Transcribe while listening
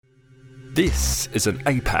This is an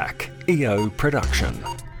APAC EO production.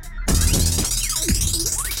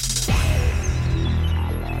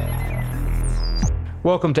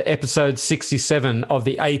 Welcome to episode 67 of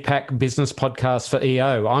the APAC Business Podcast for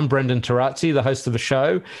EO. I'm Brendan Tarazzi, the host of the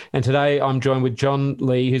show, and today I'm joined with John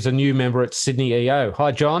Lee, who's a new member at Sydney EO.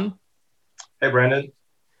 Hi, John. Hey, Brendan.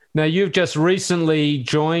 Now, you've just recently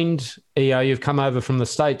joined EO. You've come over from the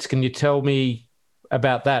States. Can you tell me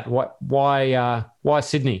about that? Why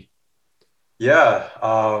Sydney? Yeah,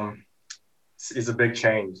 it's a big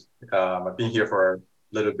change. I've been here for a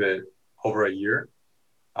little bit over a year.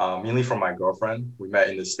 Mainly from my girlfriend. We met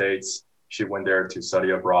in the States. She went there to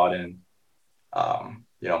study abroad and,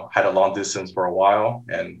 had a long distance for a while,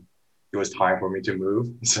 and it was time for me to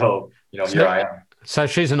move. So, here I am. So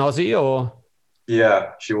she's an Aussie or?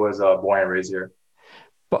 Yeah, she was born and raised here.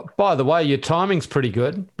 But by the way, your timing's pretty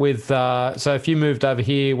good with, so if you moved over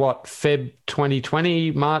here, Feb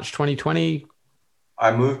 2020, March 2020? I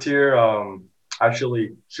moved here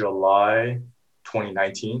actually July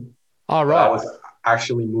 2019. Oh, right. I was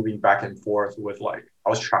actually moving back and forth with I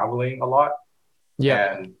was traveling a lot.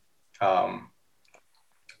 Yeah. And I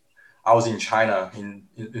was in China in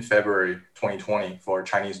February 2020 for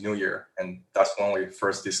Chinese New Year. And that's when we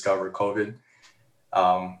first discovered COVID.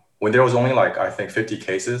 When there was only I think 50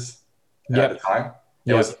 cases at the time.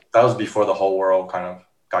 That was before the whole world kind of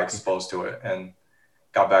got exposed to it and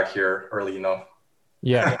got back here early enough.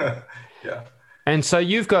 Yeah. Yeah. And so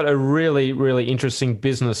you've got a really, really interesting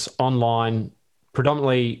business online,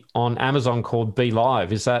 predominantly on Amazon, called Be Live.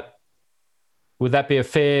 Would that be a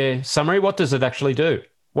fair summary? What does it actually do?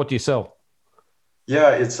 What do you sell?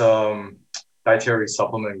 Yeah, it's dietary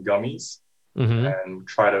supplement gummies, and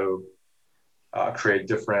try to create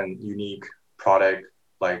different unique product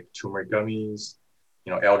like turmeric gummies,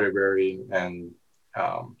 elderberry and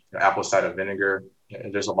apple cider vinegar.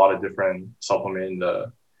 And there's a lot of different supplement in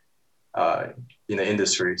the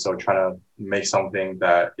industry. So trying to make something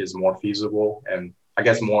that is more feasible and I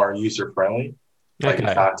guess more user friendly. Okay.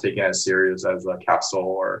 Not taking it as serious as a capsule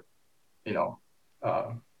or, the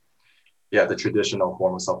traditional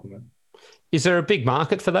form of supplement. Is there a big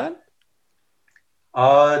market for that?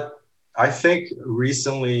 I think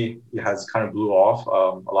recently it has kind of blew off.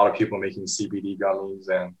 A lot of people making CBD gummies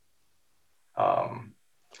and.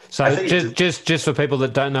 So just for people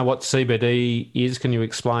that don't know what CBD is, can you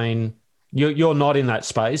explain? You're not in that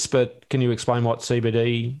space, but can you explain what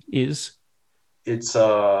CBD is? It's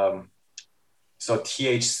so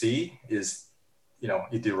THC is,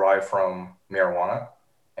 it derived from marijuana,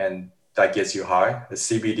 and that gets you high. The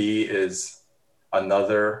CBD is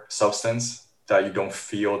another substance that you don't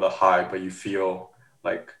feel the high, but you feel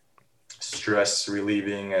like stress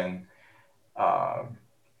relieving and.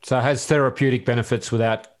 So it has therapeutic benefits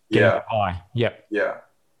without getting high. Yep. Yeah.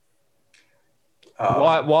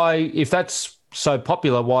 Why, if that's so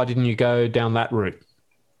popular, why didn't you go down that route?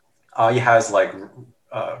 It has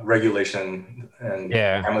regulation, and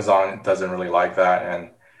Amazon doesn't really like that. And,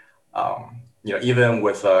 even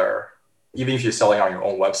if you're selling on your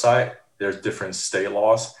own website, there's different state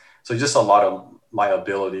laws. So just a lot of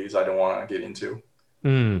liabilities I don't want to get into.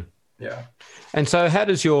 Yeah. And so how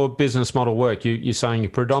does your business model work? You're saying you're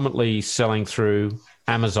predominantly selling through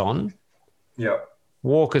Amazon. Yeah.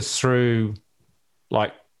 Walk us through,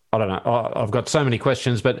 I don't know, I've got so many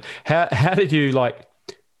questions, but how did you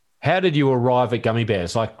arrive at gummy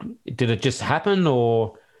bears? Did it just happen,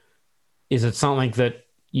 or is it something that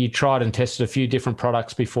you tried and tested a few different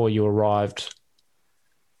products before you arrived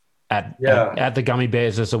at the gummy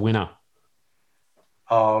bears as a winner?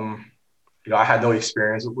 I had no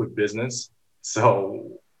experience with business.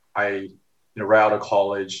 So I, right out of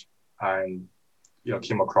college, I,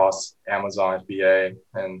 came across Amazon FBA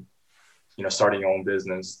and, starting your own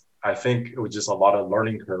business. I think it was just a lot of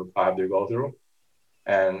learning curve I had to go through.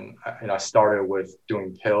 And I started with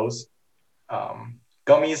doing pills.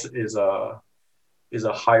 Gummies is a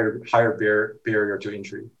higher barrier to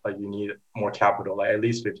entry. You need more capital, at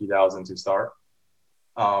least 50,000 to start.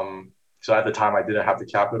 So at the time I didn't have the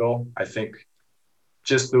capital. I think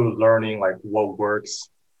just through learning what works,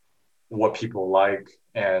 what people like,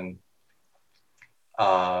 and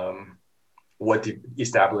what to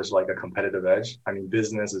establish a competitive edge. I mean,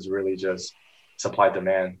 business is really just supply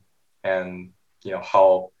demand, and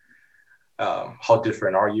how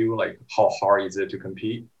different are you? How hard is it to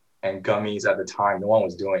compete? And gummies at the time, no one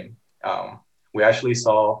was doing. We actually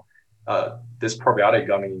saw this probiotic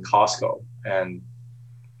gummy in Costco, and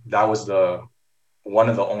that was one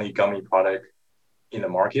of the only gummy product in the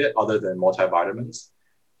market other than multivitamins.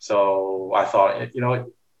 So I thought,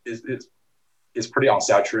 it's pretty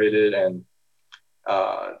unsaturated, and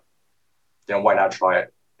why not try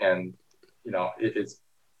it? And, it's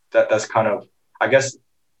that's kind of, I guess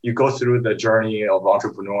you go through the journey of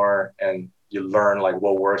entrepreneur and you learn like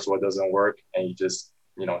what works, what doesn't work. And you just,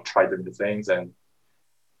 try different things and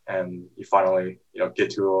you finally, get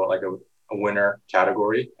to like a winner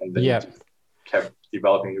category, and then you just kept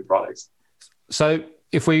developing new products. So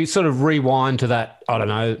if we sort of rewind to that, I don't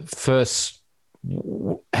know, first,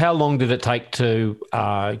 how long did it take to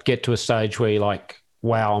get to a stage where you're like,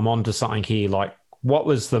 wow, I'm onto something here? Like, what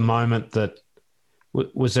was the moment that,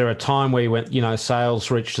 was there a time where you went,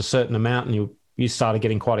 sales reached a certain amount and you started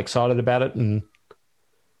getting quite excited about it? And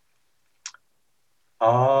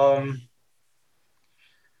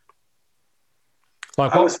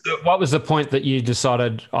like, what was the point that you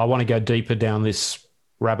decided, I want to go deeper down this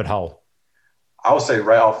rabbit hole? I would say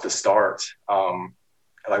right off the start,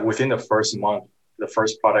 like within the first month, the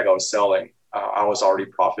first product I was selling, I was already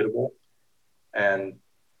profitable. And,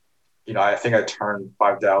 I think I turned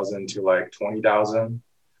 5,000 to like 20,000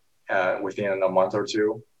 within a month or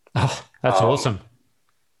two. Oh, that's awesome.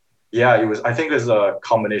 Yeah, I think it was a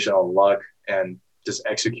combination of luck and just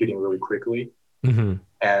executing really quickly. Mm-hmm.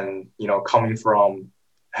 And, coming from,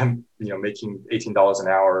 making $18 an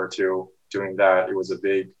hour to doing that, it was a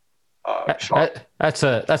big shock. That's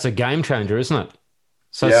a game changer, isn't it?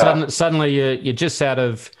 So suddenly you're just out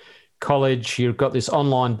of college, you've got this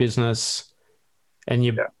online business, and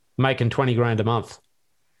you're making 20 grand a month.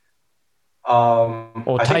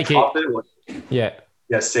 Or take it.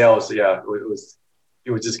 Sales. Yeah,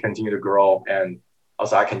 it would just continue to grow, and I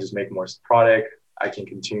was like, I can just make more product. I can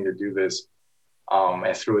continue to do this,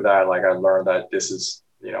 and through that, like I learned that this is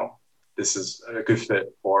a good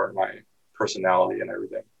fit for my personality and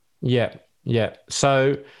everything. Yeah.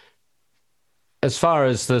 So as far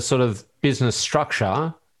as the sort of business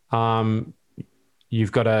structure,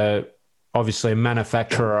 you've got obviously a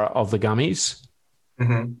manufacturer of the gummies.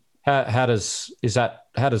 Mm-hmm. How does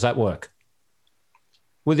that work?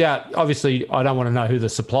 Without, obviously, I don't want to know who the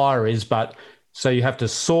supplier is, but so you have to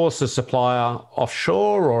source a supplier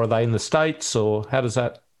offshore, or are they in the States, or how does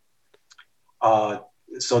that?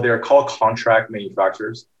 So they're called contract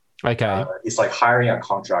manufacturers. Okay. It's like hiring a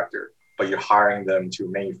contractor, but you're hiring them to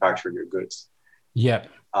manufacture your goods. Yeah.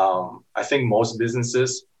 I think most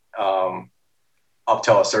businesses, up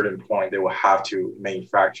till a certain point, they will have to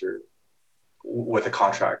manufacture with a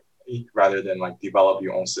contract rather than like develop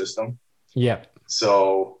your own system. Yeah.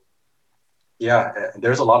 So,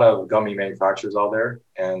 there's a lot of gummy manufacturers out there,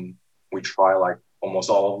 and we try like almost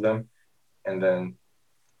all of them, and then,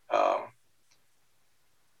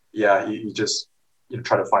 you just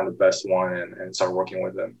try to find the best one and start working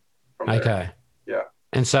with them from there. Okay. Yeah.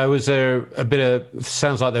 And so was there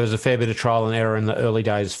sounds like there was a fair bit of trial and error in the early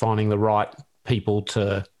days finding the right people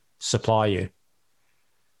to supply you?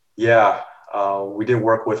 Yeah. We did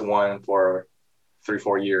work with one for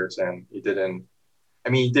 3-4 years, and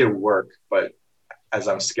it did work, but as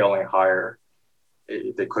I'm scaling higher,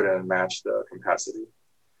 they couldn't match the capacity.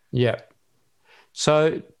 Yeah.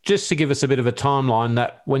 So just to give us a bit of a timeline,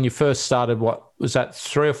 that when you first started, what was that,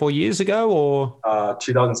 3 or 4 years ago, or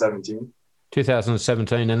 2017?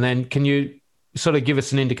 2017. And then can you sort of give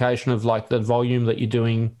us an indication of like the volume that you're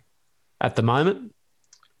doing at the moment?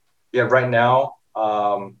 Yeah, right now,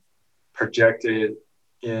 projected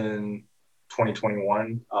in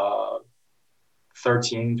 2021,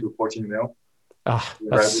 13 to 14 mil.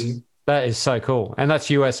 That is so cool. And that's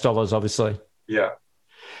US dollars, obviously. Yeah.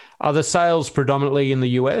 Are the sales predominantly in the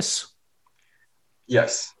US?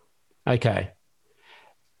 Yes. Okay.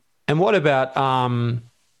 And what about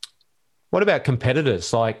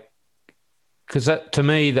competitors? Like, because that, to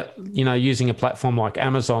me, that, using a platform like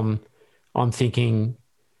Amazon, I'm thinking,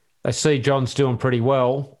 they see John's doing pretty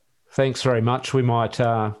well. Thanks very much. We might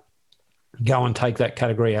go and take that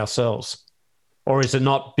category ourselves. Or is it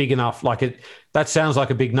not big enough? That sounds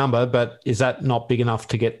like a big number, but is that not big enough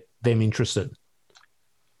to get them interested?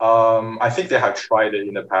 I think they have tried it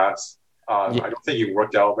in the past. I don't think it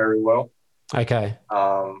worked out very well. Okay.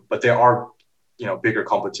 But there are, bigger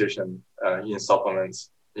competition in supplements,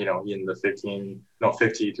 in the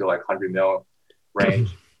 50 to like 100 mil range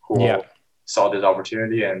who saw this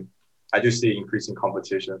opportunity. And I do see increasing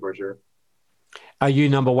competition for sure. Are you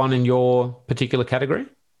number one in your particular category?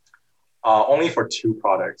 Only for 2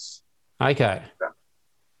 products. Okay. Yeah.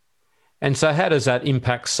 And so how does that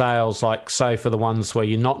impact sales? Like, say, for the ones where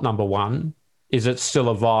you're not number one, is it still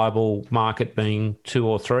a viable market being 2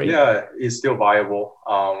 or 3? Yeah, it's still viable.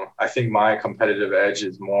 I think my competitive edge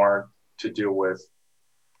is more to do with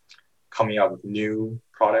coming up with new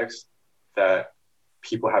products that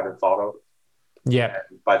people haven't thought of. Yeah.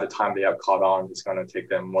 By the time they have caught on, it's going to take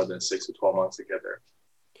them more than 6 to 12 months to get there.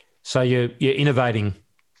 So you're innovating,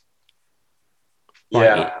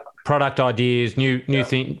 Yeah. product ideas, new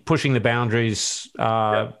thing, pushing the boundaries.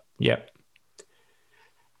 Yep.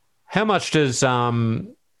 How much does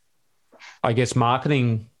I guess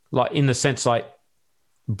marketing, like in the sense like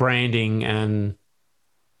branding and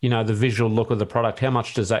the visual look of the product, how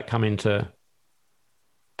much does that come into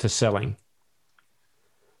selling?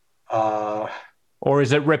 Or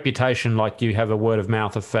is it reputation, like you have a word of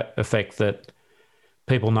mouth effect that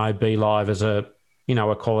people know Be Live as a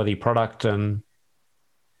quality product, and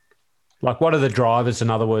like what are the drivers, in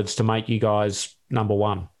other words, to make you guys number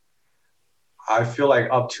one? I feel like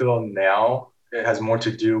up till now, it has more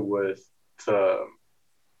to do with the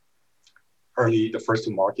first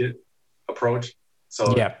to market approach.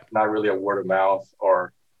 So not really a word of mouth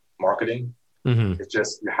or marketing. Mm-hmm. It's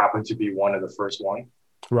just you happen to be one of the first one.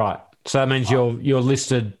 Right. So that means you're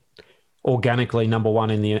listed organically number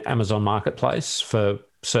one in the Amazon marketplace for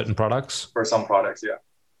certain products. For some products, yeah.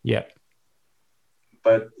 Yeah.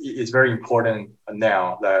 But it's very important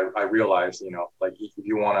now that I realize, like if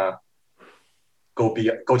you want to go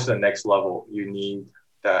to the next level, you need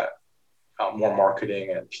that more marketing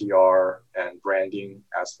and PR and branding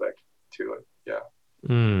aspect to it. Yeah.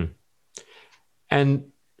 Mm.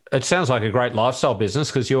 And it sounds like a great lifestyle business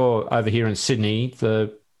because you're over here in Sydney.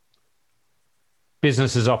 The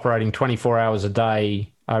business is operating 24 hours a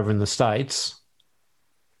day over in the States.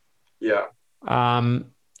 Yeah.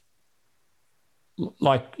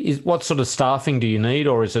 What sort of staffing do you need,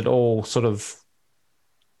 or is it all sort of?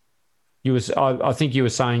 I think you were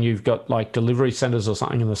saying you've got like delivery centers or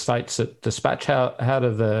something in the States that dispatch. How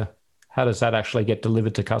does that actually get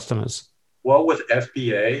delivered to customers? Well, with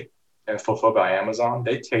FBA and Fulfilled by Amazon,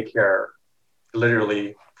 they take care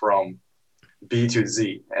literally from B to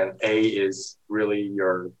Z, and A is really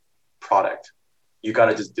your product. You got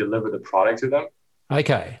to just deliver the product to them.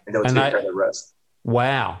 Okay. And they'll take care of the rest.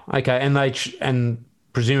 Wow. Okay. And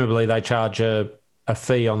presumably they charge a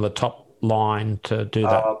fee on the top line to do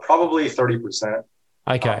that. Probably 30%.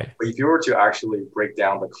 Okay. But if you were to actually break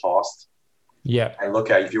down the cost, and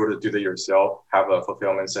look at if you were to do that yourself, have a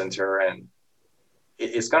fulfillment center, and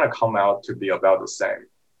it's going to come out to be about the same.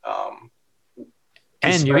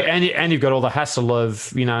 And you've got all the hassle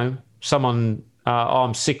of someone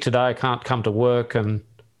I'm sick today, I can't come to work, and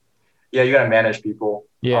you got to manage people.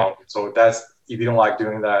 So that's, if you don't like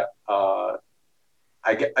doing that,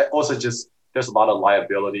 I also just there's a lot of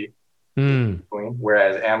liability in between.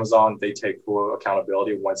 Whereas Amazon, they take full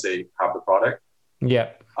accountability once they have the product.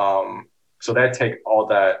 So they take all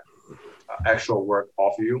that extra work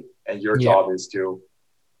off you, and your job is to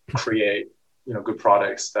create good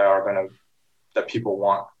products that people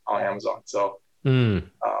want on Amazon. So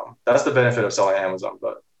that's the benefit of selling Amazon,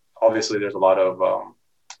 but obviously there's a lot of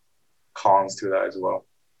cons to that as well.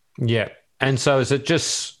 Yeah. And so is it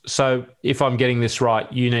just, so if I'm getting this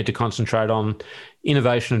right, you need to concentrate on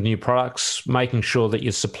innovation of new products, making sure that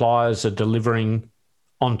your suppliers are delivering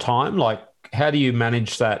on time? Like, how do you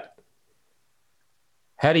manage that?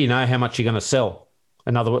 How do you know how much you're going to sell?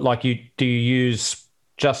 In other words, like do you use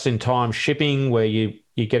just-in-time shipping where you're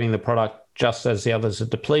getting the product just as the others are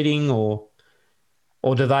depleting, or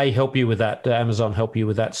do they help you with that? Do Amazon help you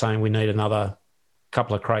with that, saying we need another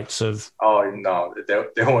couple of crates of? Oh no,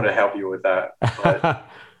 they want to help you with that. But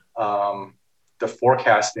the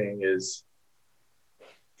forecasting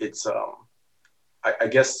I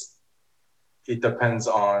guess it depends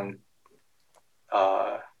on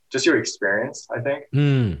just your experience, I think.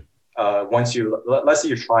 Let's say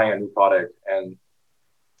you're trying a new product and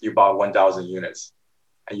you bought 1,000 units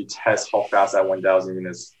and you test how fast that 1,000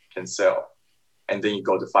 units can sell. And then you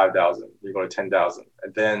go to 5,000, you go to 10,000.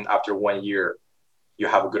 And then after 1 year, you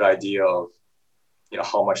have a good idea of,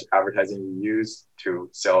 how much advertising you use to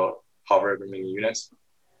sell however many units.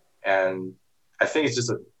 And I think it's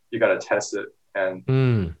just you got to test it. And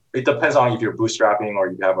it depends on if you're bootstrapping or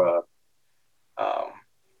you have a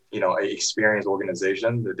experienced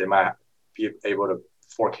organization that they might be able to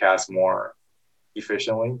forecast more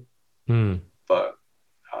efficiently. But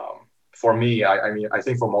for me, I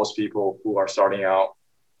think for most people who are starting out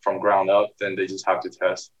from ground up, then they just have to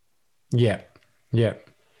test. Yeah.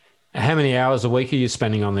 How many hours a week are you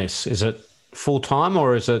spending on this? Is it full time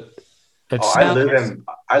or is it?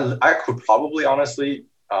 I could probably honestly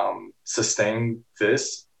sustain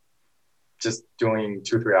this just doing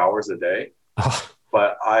 2-3 hours a day.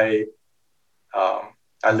 But I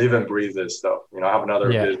live and breathe this stuff. I have another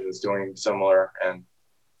business doing similar, and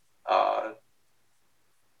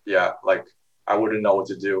I wouldn't know what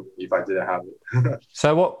to do if I didn't have it.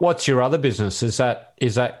 So what's your other business? Is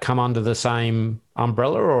that come under the same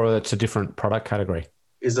umbrella, or it's a different product category?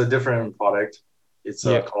 It's a different product. It's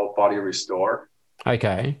Yeah. called Body Restore,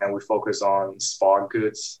 Okay. and we focus on spa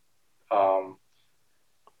goods um,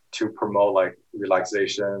 to promote like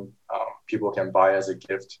relaxation. People can buy as a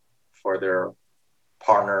gift for their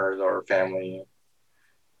partners or family.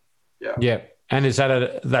 Yeah, Yeah. And is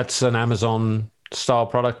that's an Amazon style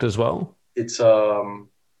product as well? it's more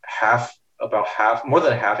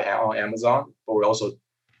than half on Amazon, but we're also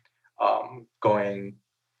going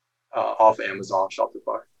off Amazon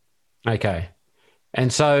Shopify. Okay.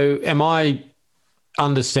 And so am I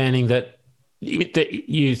understanding that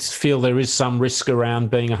you feel there is some risk around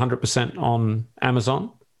being 100% on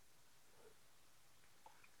Amazon?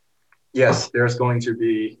 Yes, there's going to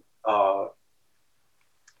be.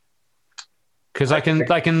 Because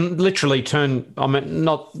they can literally turn. I mean,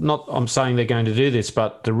 not. I'm saying they're going to do this,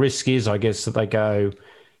 but the risk is, I guess, that they go.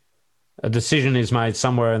 A decision is made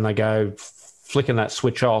somewhere, and they go flicking that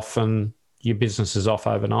switch off, and your business is off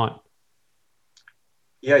overnight.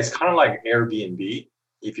 Yeah, it's kind of like Airbnb.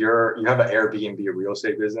 If you have an Airbnb real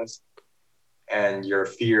estate business, and your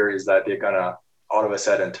fear is that they're gonna all of a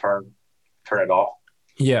sudden turn it off,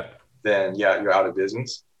 Yeah. then yeah, you're out of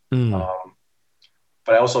business. Mm.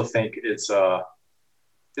 But I also think it's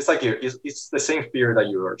like it's the same fear that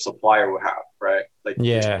your supplier would have, right? Like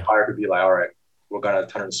your supplier could be like, all right, we're gonna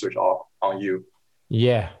turn the switch off on you,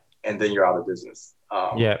 Yeah. and then you're out of business.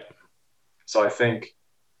 Yeah. So I think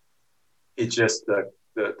it's just the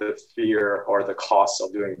fear or the cost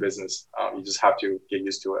of doing business. You just have to get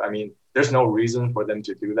used to it. I mean, there's no reason for them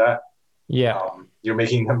to do that. Yeah. You're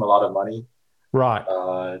making them a lot of money. Right.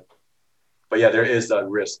 But yeah, there is a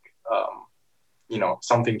risk.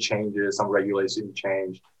 Something changes, some regulation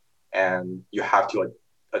change, and you have to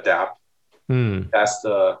adapt. That's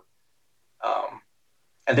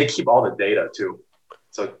and they keep all the data too.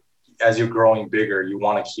 So as you're growing bigger, you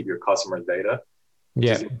want to keep your customer data.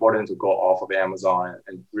 Yeah. It's important to go off of Amazon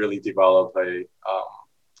and really develop a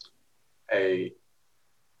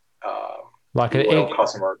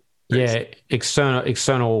customer base. Yeah,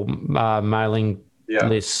 external mailing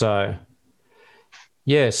list. So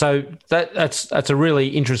yeah, so that's a really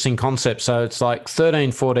interesting concept. So it's like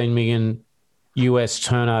 14 million US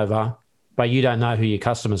turnover, but you don't know who your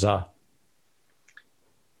customers are.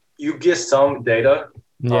 You get some data,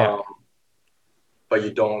 yeah, but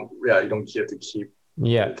you don't get to keep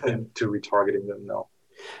to retargeting them. No.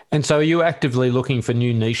 And so, are you actively looking for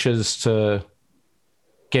new niches to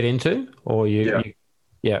get into, or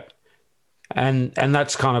yeah. And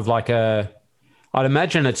that's kind of like I'd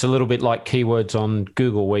imagine it's a little bit like keywords on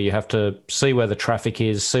Google, where you have to see where the traffic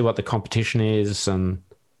is, see what the competition is, and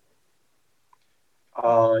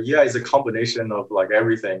it's a combination of like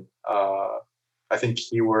everything. I think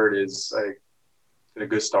keyword is a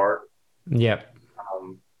good start. Yeah.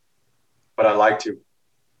 But I like to,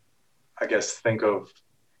 I guess, think of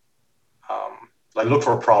look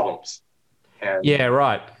for problems. And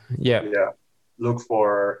right. Yeah. Look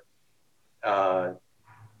for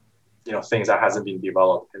things that hasn't been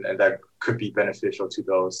developed and that could be beneficial to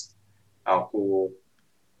those who,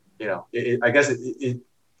 I guess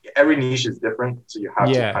every niche is different, so you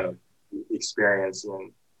have to kind of experience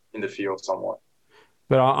in the field somewhat.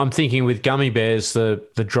 But I'm thinking with gummy bears, the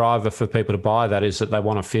driver for people to buy that is that they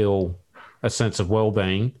want to feel a sense of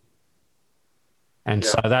well-being, and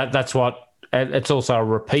so that's what. It's also a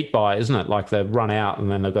repeat buy, isn't it? Like they've run out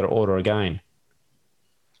and then they've got to order again.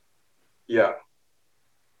 Yeah.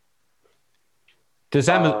 Does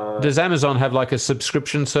Amazon have like a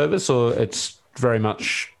subscription service, or it's very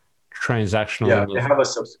much transactional? Yeah, they have a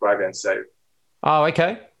subscribe and save. Oh,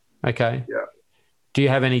 okay. Yeah. Do you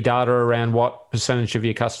have any data around what percentage of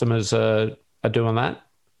your customers are doing that?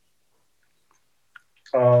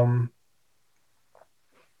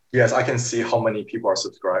 Yes, I can see how many people are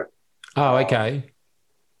subscribed. Oh, okay.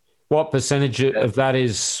 What percentage of that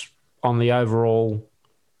is on the overall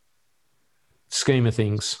scheme of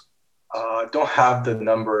things? I don't have the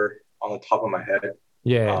number on the top of my head.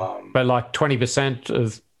 Yeah, but like 20%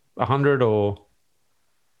 of 100, or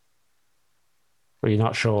you're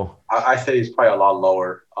not sure? I say it's probably a lot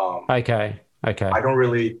lower. Okay. I don't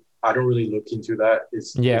really look into that.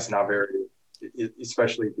 It's not very,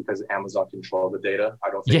 especially because Amazon control the data. I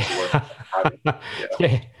don't think it's worth having.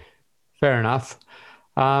 Yeah, fair enough.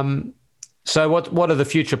 So what are the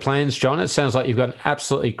future plans, John? It sounds like you've got an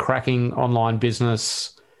absolutely cracking online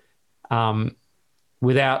business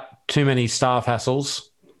without too many staff hassles.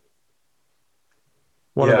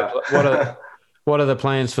 What are the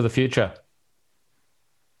plans for the future?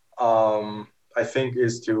 I think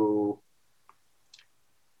is to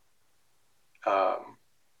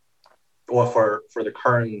well, for the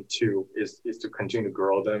current two is to continue to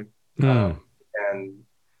grow them, and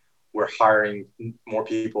we're hiring more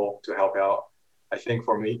people to help out. I think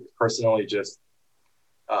for me personally, just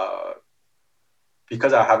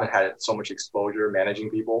because I haven't had so much exposure managing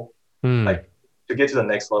people, like to get to the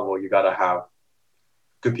next level, you got to have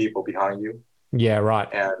good people behind you. Yeah, right.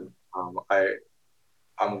 And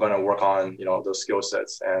I'm going to work on, those skill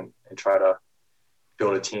sets and try to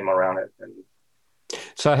build a team around it. And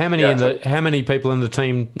so how many people in the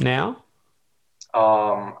team now?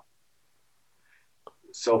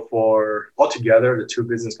 So for altogether, the two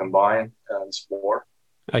business combined is 4.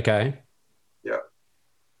 Okay. Yeah.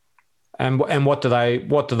 And what do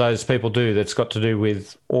those people do that's got to do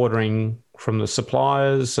with ordering from the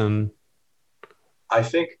suppliers? And I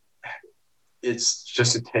think it's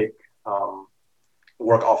just to take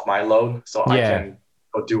work off my load so I can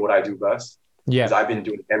go do what I do best. Yeah. Because I've been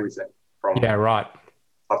doing everything from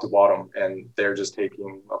top to bottom, and they're just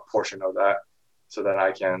taking a portion of that so that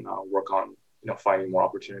I can work on, finding more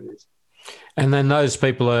opportunities. And then those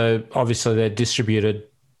people are obviously they're distributed,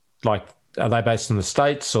 like, are they based in the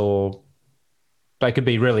States, or they could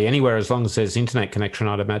be really anywhere as long as there's internet connection,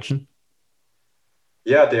 I'd imagine?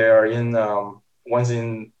 Yeah, they are in, one's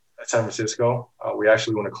in San Francisco. We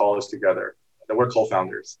actually went to college together. We're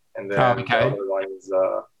co-founders. And then the other one is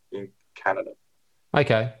in Canada.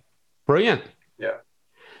 Okay. Brilliant. Yeah.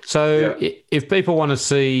 So if people want to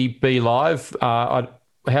see Be Live,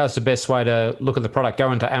 how's the best way to look at the product?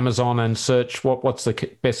 Go into Amazon and search. What's the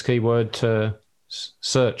best keyword to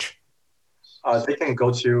search? They can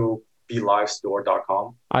go to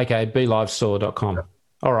belivestore.com. Okay, belivestore.com. Yeah.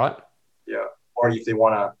 All right. Yeah. Or if they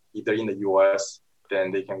want to, either in the US,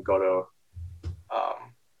 then they can go to,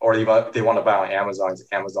 or if they want to buy on Amazon, it's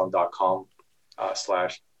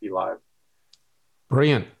amazon.com/belive.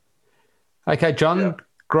 Brilliant. Okay, John,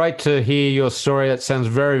 great to hear your story. That sounds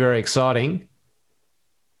very, very exciting.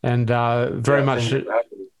 And very much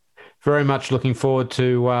looking forward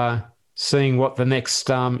to seeing what the next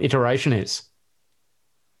iteration is.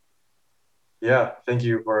 Yeah, thank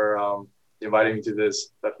you for inviting me to this.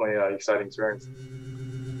 Definitely an exciting experience.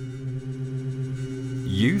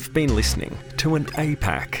 You've been listening to an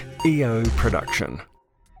APAC EO production.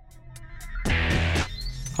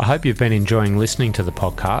 I hope you've been enjoying listening to the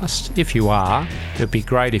podcast. If you are, it would be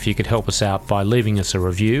great if you could help us out by leaving us a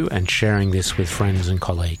review and sharing this with friends and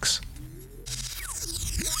colleagues.